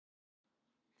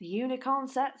The unicorn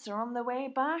sets are on their way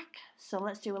back, so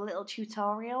let's do a little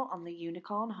tutorial on the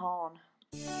unicorn horn.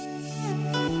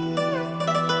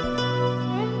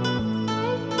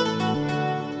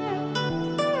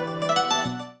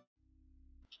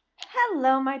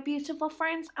 Hello my beautiful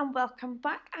friends and welcome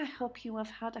back. I hope you have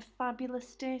had a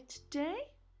fabulous day today,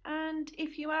 and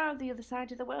if you are on the other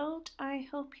side of the world, I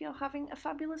hope you're having a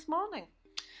fabulous morning.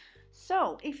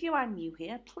 So if you are new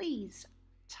here, please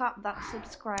tap that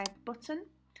subscribe button.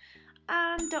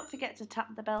 And don't forget to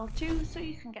tap the bell too, so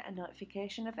you can get a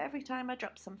notification of every time I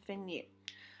drop something new.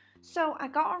 So I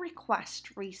got a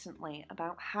request recently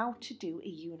about how to do a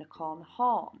unicorn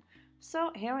horn.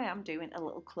 So here I am doing a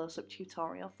little close-up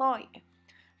tutorial for you.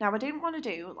 Now I didn't want to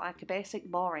do like a basic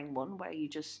boring one where you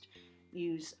just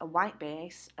use a white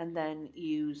base and then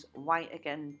use white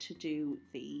again to do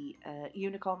the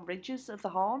unicorn ridges of the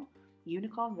horn.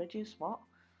 Unicorn ridges, what?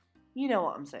 You know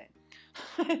what I'm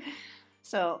saying.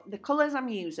 So the colours I'm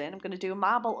using, I'm going to do a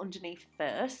marble underneath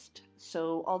first,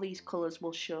 so all these colours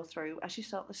will show through as you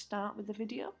saw at the start with the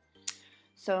video.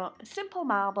 So simple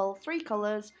marble, 3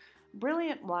 colours,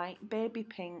 brilliant white, baby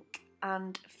pink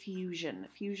and fusion.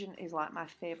 Fusion is like my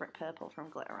favourite purple from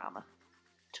Glitterama.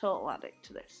 Total addict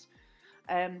to this.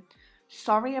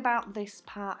 Sorry about this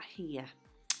part here.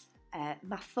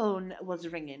 My phone was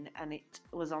ringing and it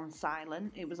was on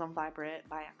silent. It was on vibrate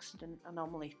by accident. I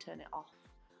normally turn it off.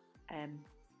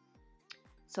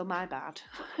 So my bad.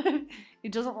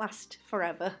 It doesn't last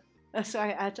forever. So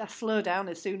I slow down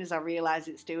as soon as I realise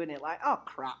it's doing it, like, oh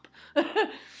crap.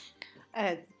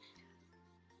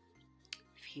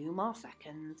 Few more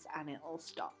seconds and it'll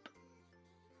stop.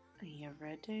 Are you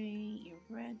ready? You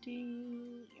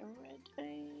ready? You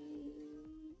ready?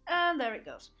 And there it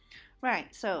goes.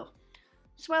 Right, so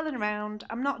swirling around.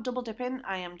 I'm not double dipping,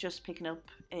 I am just picking up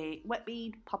a wet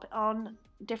bead, pop it on,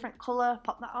 different colour,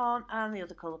 pop that on, and the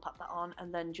other colour, pop that on,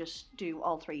 and then just do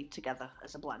all 3 together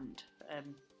as a blend.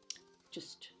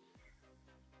 Just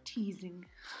teasing.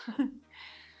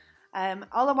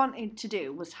 All I wanted to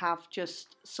do was have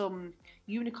just some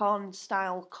unicorn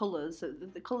style colours,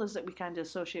 the colours that we kind of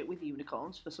associate with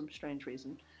unicorns for some strange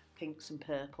reason, pinks and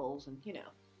purples and you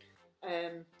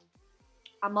know.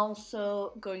 I'm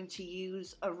also going to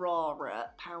use Aurora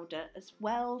powder as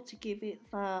well to give it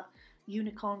that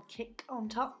unicorn kick on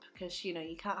top, because you know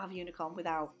you can't have unicorn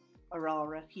without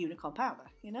Aurora unicorn powder,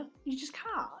 you know, you just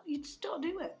can't, you just don't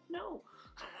do it, no.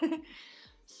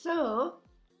 So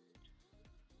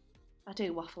I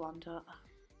do waffle on, don't I?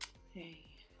 Hey.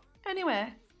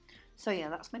 Anyway, so yeah,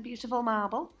 that's my beautiful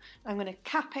marble. I'm going to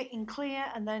cap it in clear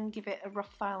and then give it a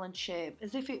rough file and shape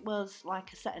as if it was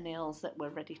like a set of nails that were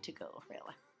ready to go,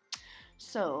 really.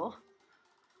 So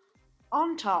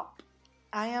on top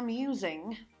I am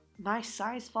using my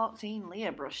size 14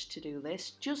 layer brush to do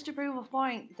this, just to prove a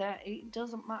point that it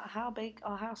doesn't matter how big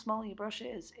or how small your brush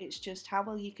is, it's just how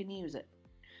well you can use it.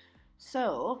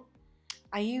 So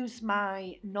I use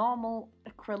my normal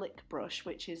acrylic brush,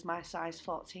 which is my size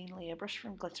 14 layer brush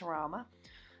from Glitterama,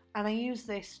 and I use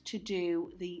this to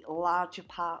do the larger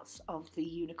parts of the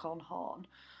unicorn horn.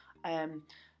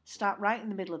 Start right in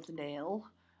the middle of the nail,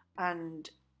 and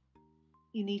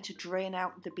you need to drain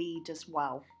out the bead as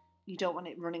well. You don't want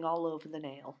it running all over the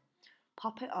nail.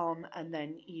 Pop it on and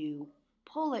then you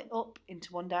pull it up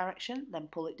into one direction, then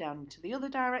pull it down into the other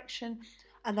direction,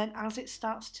 and then as it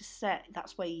starts to set,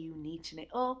 that's where you neaten it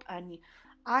up, and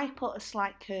I put a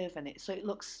slight curve in it so it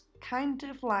looks kind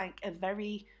of like a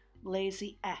very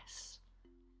lazy S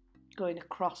going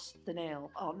across the nail,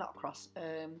 or not across,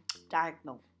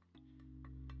 diagonal.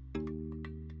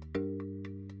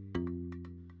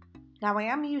 Now I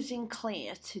am using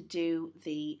clear to do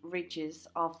the ridges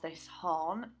of this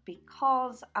horn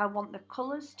because I want the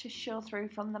colours to show through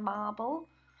from the marble,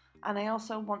 and I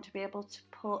also want to be able to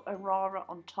put Aurora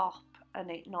on top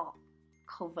and it not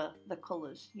cover the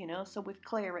colours, you know. So with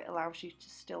clear it allows you to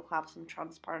still have some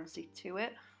transparency to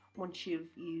it once you've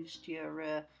used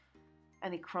your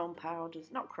any chrome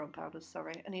powders, not chrome powders,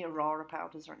 sorry, any Aurora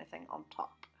powders or anything on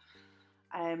top.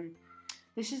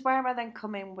 This is where I then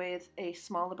come in with a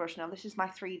smaller brush. Now this is my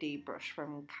 3D brush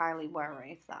from Kylie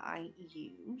Werry that I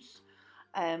use.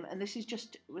 And this is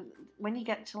just, when you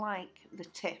get to like the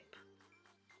tip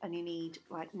and you need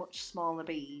like much smaller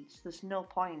beads, there's no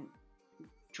point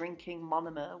drinking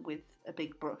Monomer with a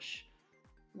big brush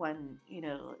when, you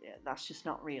know, that's just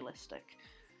not realistic.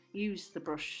 Use the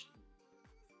brush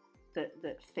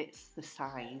that fits the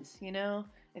size, you know,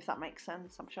 if that makes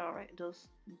sense. I'm sure it does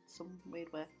in some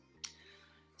weird way.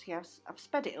 So yeah, I've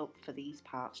sped it up for these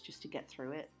parts just to get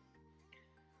through it.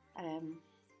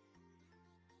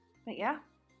 But yeah,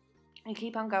 and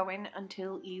keep on going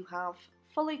until you have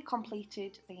fully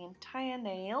completed the entire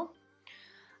nail.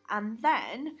 And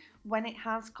then when it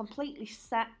has completely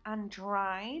set and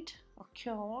dried or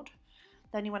cured,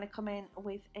 then you want to come in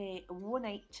with a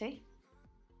 180.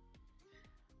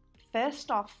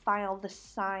 First off, file the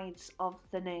sides of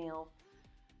the nail.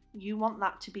 You want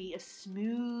that to be as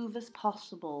smooth as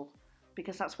possible,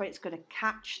 because that's where it's going to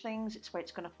catch things, it's where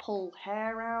it's going to pull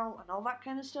hair out and all that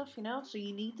kind of stuff, you know, so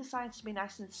you need the sides to be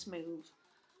nice and smooth.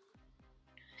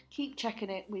 Keep checking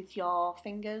it with your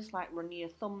fingers, like run your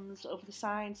thumbs over the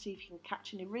side, see if you can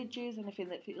catch any ridges, anything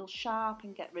that feels sharp,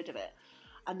 and get rid of it.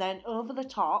 And then over the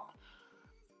top,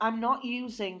 I'm not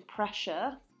using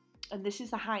pressure, and this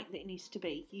is the height that it needs to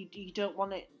be. You don't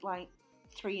want it like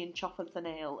 3 inch off of the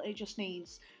nail. It just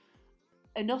needs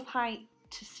enough height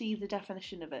to see the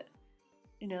definition of it,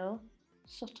 you know,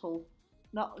 subtle,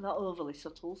 not overly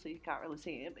subtle, so you can't really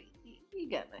see it, but you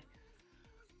get me.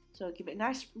 So give it a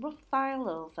nice rough file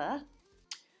over.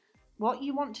 What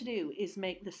you want to do is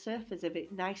make the surface of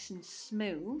it nice and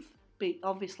smooth, but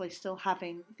obviously still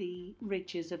having the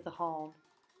ridges of the horn.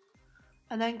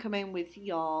 And then come in with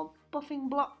your buffing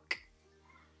block,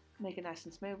 make it nice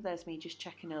and smooth. There's me just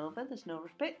checking over, there's no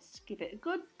rough bits. Give it a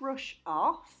good brush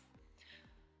off,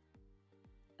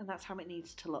 and that's how it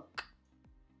needs to look.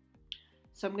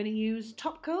 So I'm going to use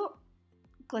top coat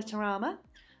Glitterama,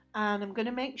 and I'm going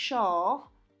to make sure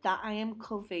that I am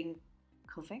covering.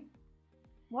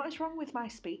 What is wrong with my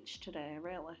speech today,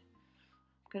 really?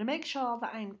 I'm going to make sure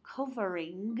that I'm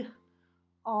covering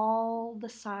all the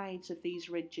sides of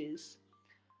these ridges,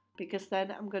 because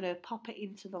then I'm going to pop it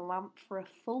into the lamp for a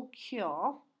full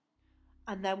cure,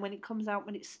 and then when it comes out,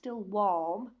 when it's still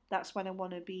warm, that's when I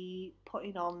want to be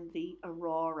putting on the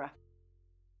Aurora.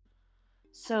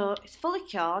 So it's fully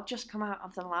cured, just come out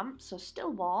of the lamp, so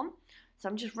still warm. So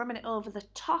I'm just rubbing it over the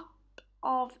top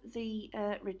of the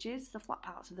ridges, the flat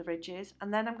parts of the ridges,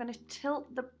 and then I'm going to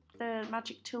tilt the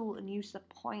magic tool and use the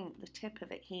point, the tip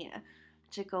of it here,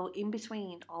 to go in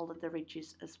between all of the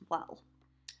ridges as well.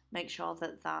 Make sure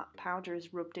that that powder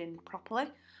is rubbed in properly,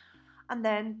 and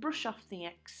then brush off the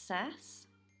excess,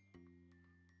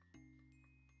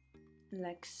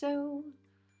 like so.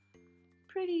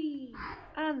 Pretty.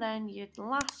 And then your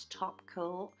last top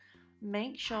coat,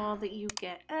 make sure that you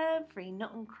get every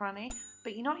nut and cranny,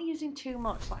 but you're not using too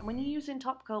much. Like when you're using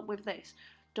top coat with this,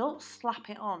 don't slap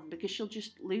it on, because you'll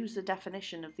just lose the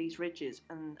definition of these ridges,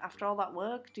 and after all that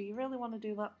work, do you really want to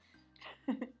do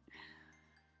that?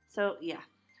 So yeah,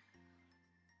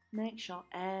 make sure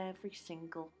every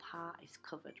single part is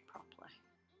covered properly.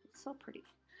 It's so pretty.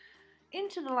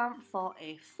 Into the lamp for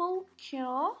a full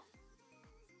cure.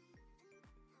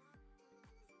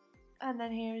 And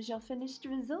then here is your finished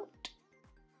result.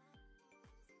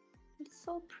 It's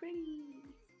so pretty.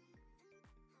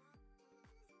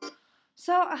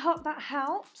 So I hope that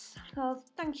helps. So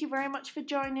thank you very much for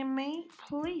joining me.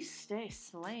 Please stay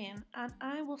slaying, and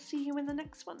I will see you in the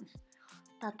next one.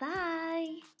 Bye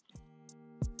bye.